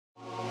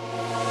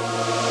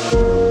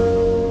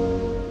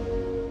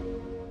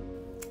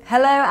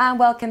Hello and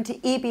welcome to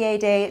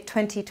EBAday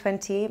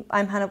 2020.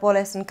 I'm Hannah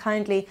Wallace and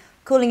kindly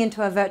calling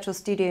into our virtual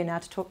studio now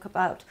to talk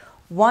about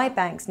why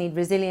banks need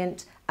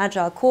resilient,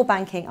 agile core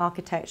banking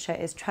architecture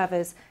is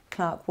Travers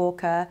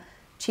Clarke-Walker,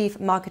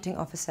 Chief Marketing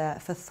Officer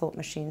for Thought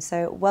Machine.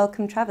 So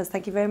welcome Travers,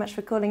 thank you very much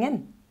for calling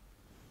in.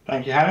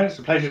 Thank you, Hannah. It's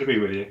a pleasure to be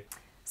with you.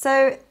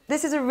 So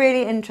this is a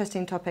really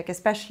interesting topic,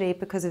 especially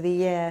because of the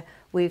year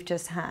we've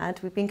just had.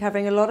 We've been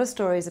covering a lot of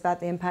stories about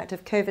the impact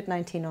of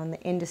COVID-19 on the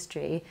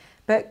industry,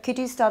 but could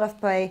you start off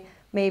by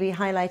maybe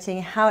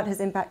highlighting how it has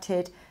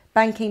impacted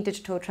banking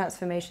digital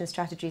transformation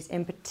strategies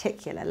in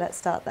particular? Let's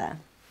start there.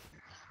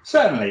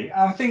 Certainly.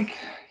 I think,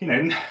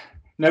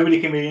 nobody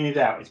can be in any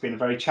doubt it's been a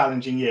very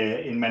challenging year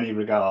in many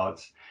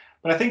regards.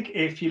 But I think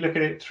if you look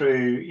at it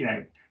through,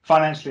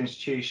 financial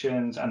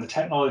institutions and the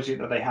technology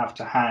that they have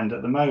to hand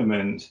at the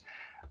moment,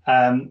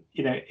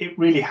 it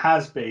really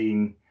has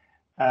been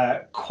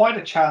quite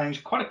a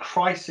challenge, quite a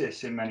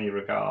crisis in many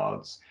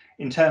regards,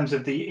 in terms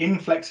of the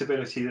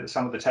inflexibility that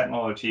some of the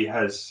technology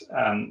has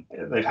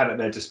they've had at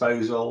their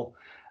disposal.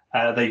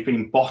 They've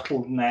been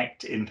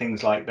bottlenecked in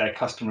things like their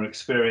customer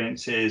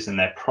experiences and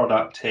their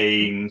product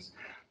teams.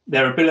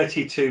 Their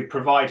ability to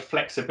provide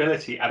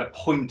flexibility at a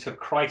point of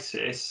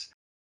crisis,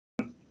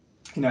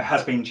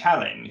 has been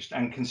challenged,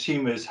 and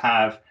consumers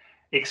have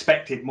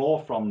expected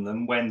more from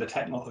them when the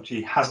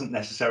technology hasn't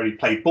necessarily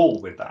played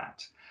ball with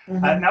that.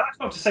 Now, that's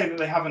not to say that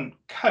they haven't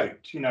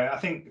coped. I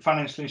think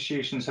financial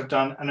institutions have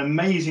done an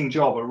amazing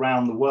job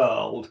around the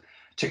world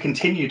to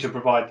continue to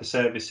provide the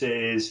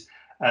services,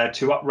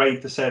 to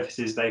upgrade the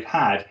services they've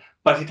had.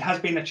 But it has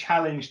been a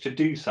challenge to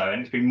do so,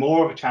 and it's been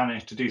more of a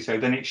challenge to do so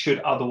than it should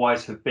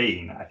otherwise have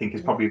been, I think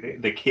is probably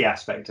the key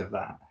aspect of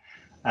that.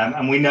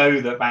 And we know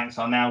that banks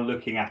are now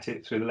looking at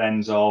it through the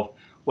lens of,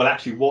 well,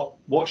 actually,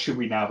 what should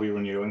we now be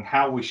renewing?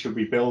 How we should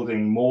be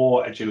building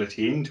more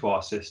agility into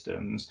our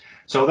systems.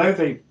 So although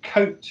they've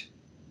coped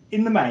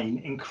in the main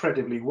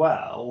incredibly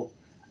well,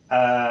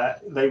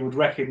 they would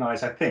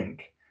recognise, I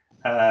think,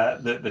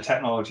 that the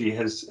technology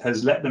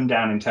has let them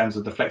down in terms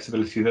of the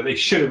flexibility that they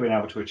should have been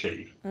able to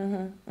achieve.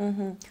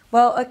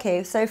 Well,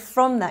 okay, so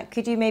from that,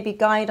 could you maybe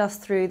guide us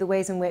through the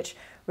ways in which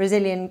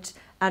resilient,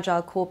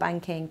 agile core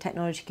banking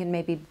technology can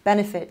maybe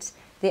benefit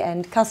the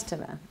end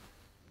customer?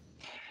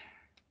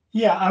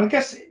 Yeah, I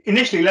guess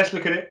initially let's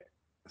look at it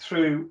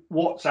through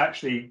what's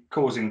actually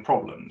causing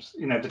problems.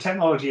 The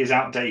technology is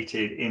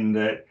outdated in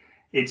that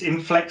it's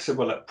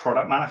inflexible at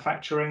product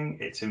manufacturing,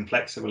 it's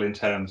inflexible in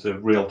terms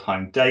of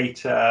real-time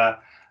data.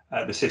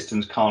 The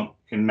systems can't,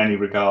 in many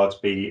regards,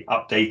 be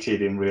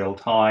updated in real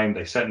time.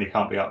 They certainly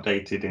can't be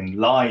updated in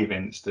live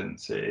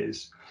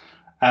instances.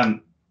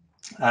 And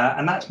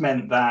that's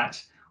meant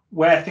that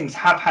where things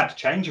have had to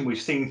change, and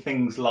we've seen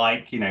things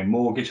like,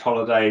 mortgage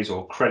holidays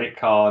or credit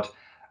card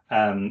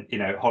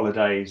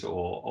holidays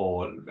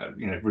or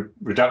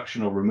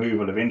reduction or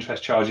removal of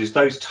interest charges,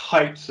 those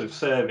types of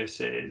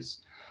services,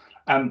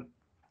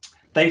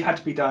 they've had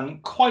to be done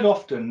quite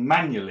often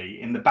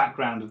manually in the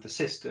background of the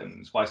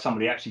systems by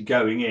somebody actually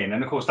going in.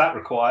 And of course, that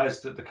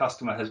requires that the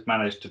customer has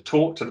managed to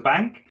talk to the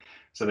bank.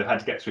 So they've had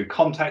to get through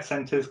contact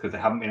centres because they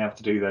haven't been able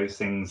to do those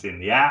things in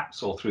the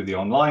apps or through the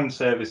online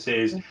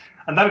services.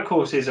 And that, of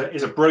course, is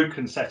a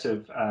broken set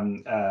of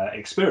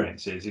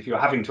experiences. If you're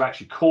having to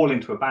actually call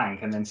into a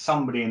bank and then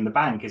somebody in the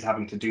bank is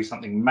having to do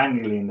something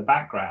manually in the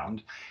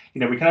background,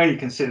 we can only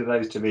consider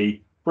those to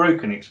be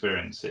broken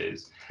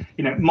experiences.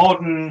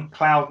 Modern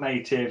cloud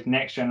native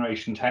next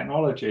generation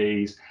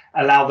technologies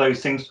allow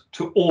those things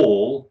to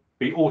all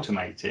be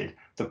automated.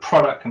 The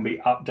product can be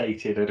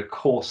updated at a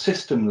core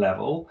system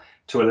level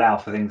to allow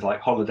for things like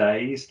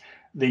holidays.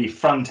 The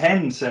front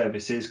end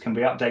services can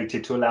be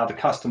updated to allow the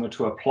customer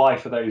to apply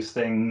for those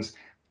things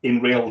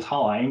in real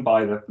time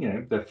by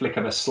the flick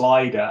of a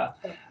slider.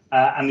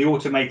 And the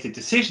automated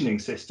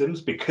decisioning systems,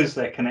 because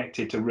they're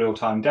connected to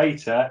real-time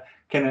data,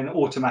 can then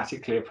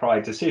automatically apply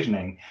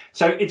decisioning.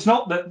 So it's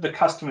not that the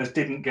customers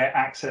didn't get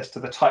access to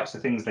the types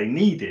of things they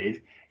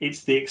needed,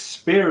 it's the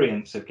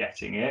experience of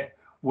getting it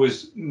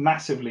was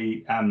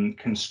massively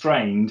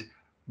constrained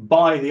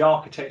by the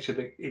architecture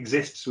that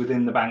exists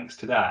within the banks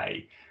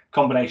today,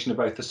 combination of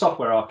both the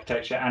software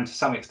architecture and to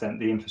some extent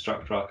the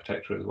infrastructure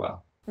architecture as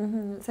well.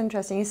 It's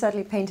interesting, you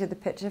certainly painted the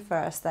picture for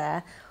us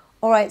there.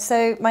 All right,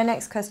 so my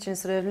next question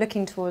is sort of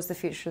looking towards the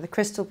future, the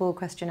crystal ball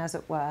question as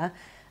it were,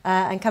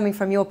 and coming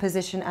from your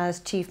position as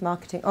Chief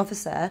Marketing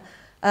Officer,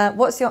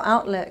 what's your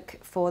outlook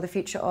for the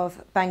future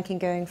of banking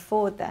going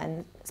forward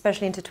then,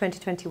 especially into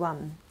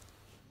 2021?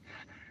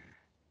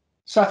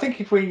 So I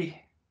think if we're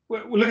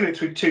looking at it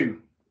through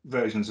two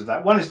versions of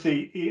that. One is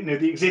the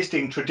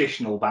existing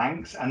traditional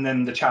banks, and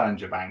then the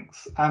challenger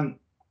banks.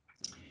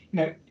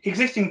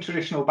 Existing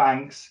traditional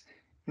banks,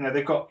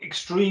 they've got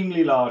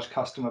extremely large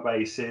customer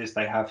bases.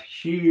 They have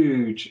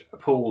huge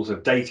pools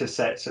of data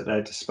sets at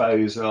their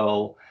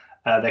disposal.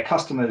 Their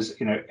customers,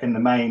 in the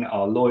main,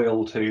 are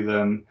loyal to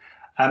them,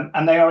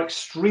 and they are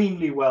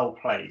extremely well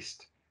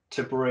placed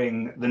to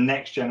bring the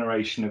next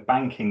generation of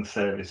banking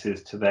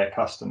services to their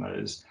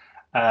customers.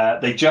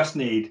 They just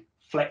need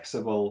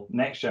flexible,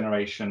 next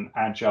generation,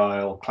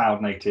 agile,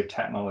 cloud native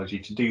technology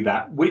to do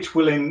that, which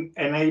will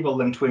enable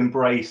them to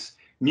embrace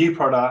new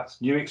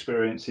products, new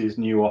experiences,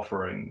 new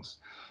offerings.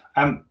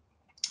 And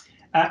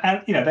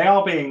they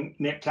are being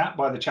nipped at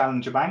by the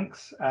challenger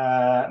banks.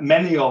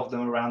 Many of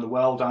them around the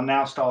world are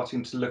now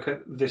starting to look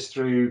at this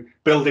through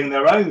building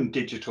their own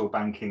digital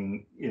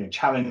banking,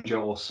 challenger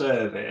or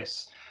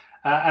service.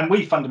 And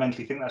we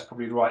fundamentally think that's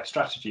probably the right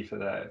strategy for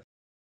the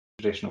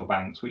traditional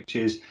banks, which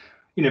is,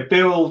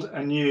 build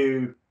a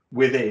new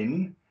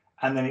within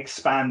and then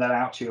expand that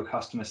out to your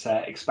customer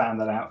set, expand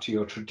that out to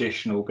your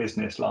traditional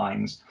business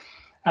lines.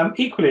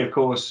 Equally, of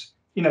course,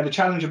 the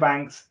challenger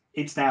banks,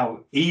 it's now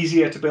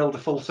easier to build a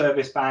full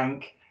service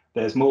bank.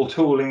 There's more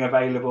tooling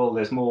available.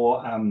 There's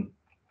more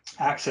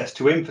access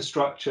to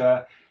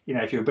infrastructure.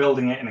 If you're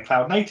building it in a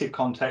cloud native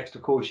context,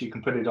 of course, you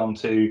can put it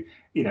onto,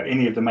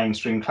 any of the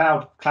mainstream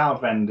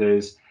cloud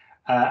vendors.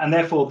 And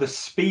therefore, the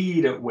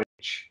speed at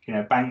which,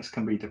 banks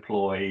can be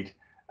deployed,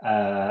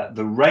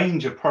 the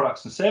range of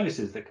products and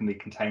services that can be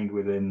contained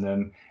within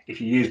them, if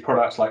you use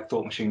products like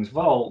Thought Machine's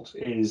Vault,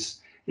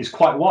 is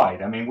quite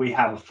wide. I mean, we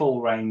have a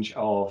full range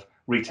of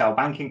retail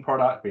banking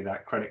product, be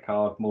that credit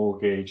card,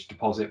 mortgage,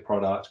 deposit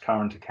products,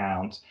 current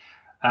accounts.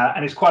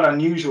 And it's quite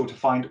unusual to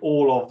find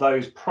all of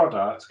those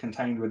products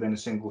contained within a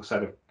single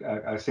set of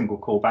a single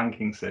core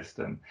banking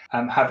system.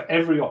 Have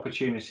every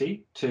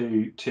opportunity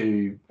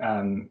to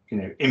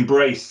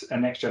embrace a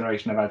next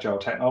generation of agile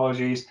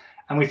technologies.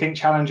 And we think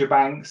challenger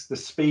banks, the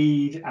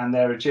speed and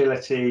their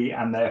agility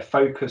and their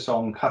focus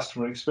on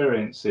customer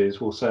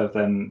experiences will serve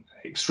them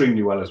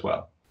extremely well as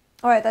well.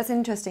 All right, that's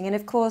interesting. And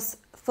of course,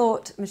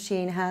 Thought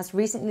Machine has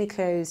recently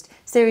closed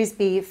Series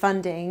B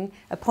funding,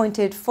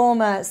 appointed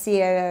former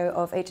COO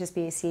of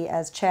HSBC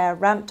as chair,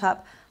 ramped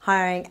up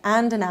hiring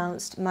and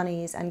announced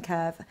Monese and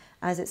Curve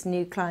as its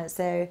new client.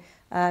 So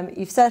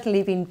you've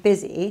certainly been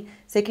busy.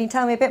 So can you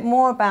tell me a bit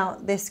more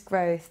about this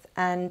growth,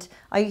 and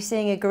are you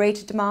seeing a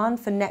greater demand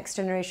for next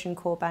generation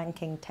core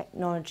banking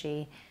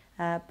technology,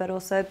 but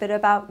also a bit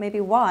about maybe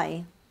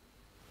why?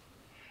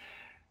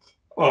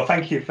 Well,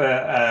 thank you for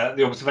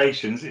the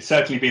observations. It's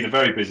certainly been a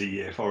very busy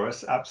year for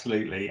us,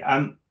 absolutely.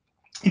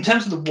 In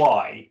terms of the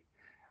why,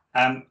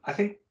 I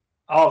think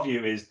our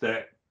view is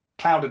that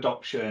cloud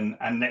adoption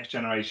and next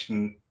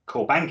generation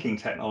core banking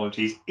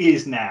technologies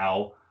is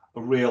now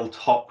a real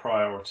top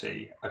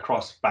priority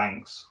across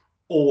banks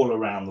all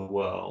around the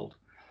world.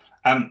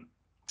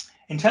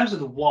 In terms of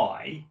the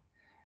why,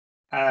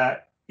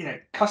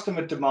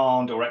 customer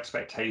demand or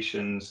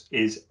expectations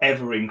is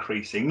ever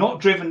increasing, not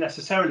driven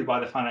necessarily by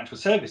the financial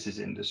services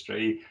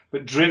industry,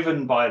 but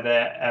driven by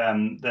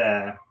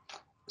their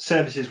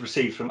services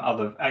received from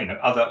other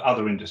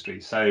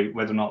industries. So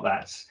whether or not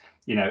that's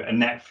a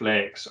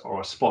Netflix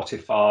or a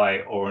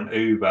Spotify or an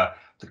Uber,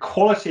 the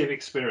quality of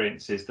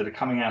experiences that are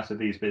coming out of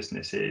these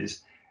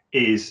businesses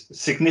is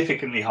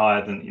significantly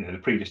higher than the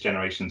previous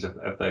generations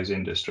of those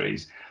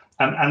industries.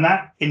 And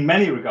that, in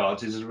many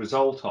regards, is a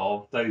result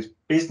of those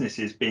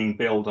businesses being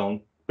built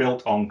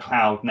on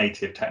cloud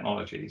native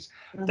technologies.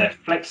 Mm-hmm. Their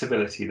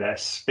flexibility, their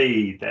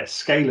speed, their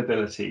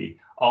scalability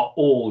are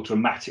all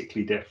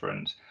dramatically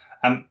different.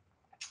 And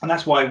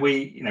that's why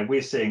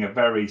we're seeing a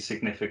very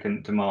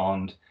significant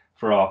demand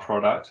for our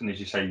product. And as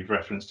you say, you've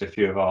referenced a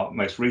few of our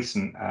most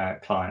recent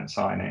client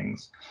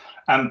signings.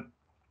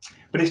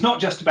 But it's not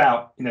just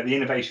about the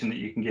innovation that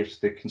you can give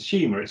to the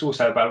consumer. It's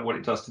also about what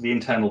it does to the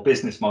internal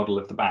business model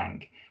of the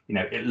bank.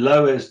 It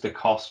lowers the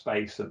cost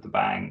base of the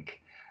bank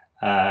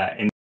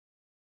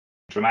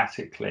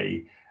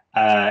dramatically.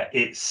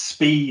 It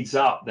speeds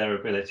up their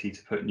ability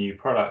to put new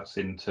products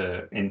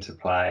into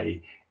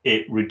play.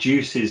 It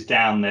reduces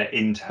down their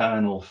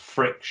internal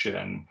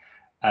friction.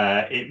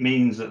 It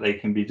means that they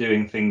can be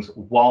doing things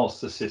whilst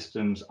the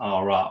systems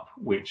are up,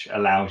 which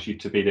allows you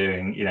to be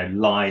doing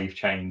live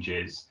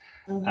changes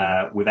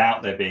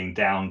without there being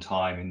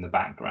downtime in the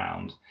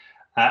background.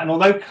 And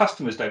although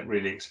customers don't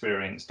really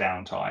experience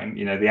downtime,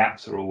 the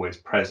apps are always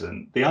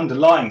present. The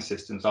underlying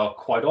systems are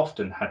quite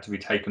often had to be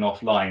taken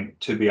offline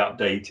to be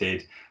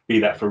updated, be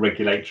that for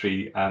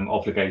regulatory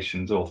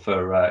obligations or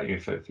for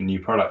new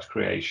product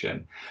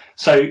creation.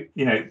 So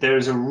there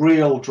is a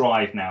real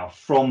drive now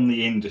from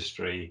the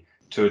industry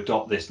to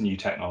adopt this new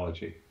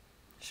technology.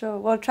 Sure.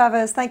 Well,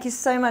 Travers, thank you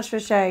so much for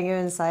sharing your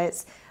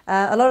insights.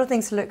 A lot of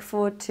things to look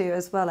forward to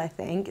as well, I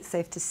think, it's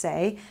safe to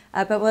say.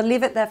 But we'll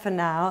leave it there for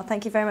now.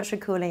 Thank you very much for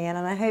calling in,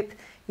 and I hope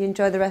you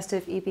enjoy the rest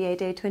of EBA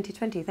Day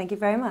 2020. Thank you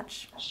very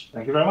much.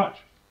 Thank you very much.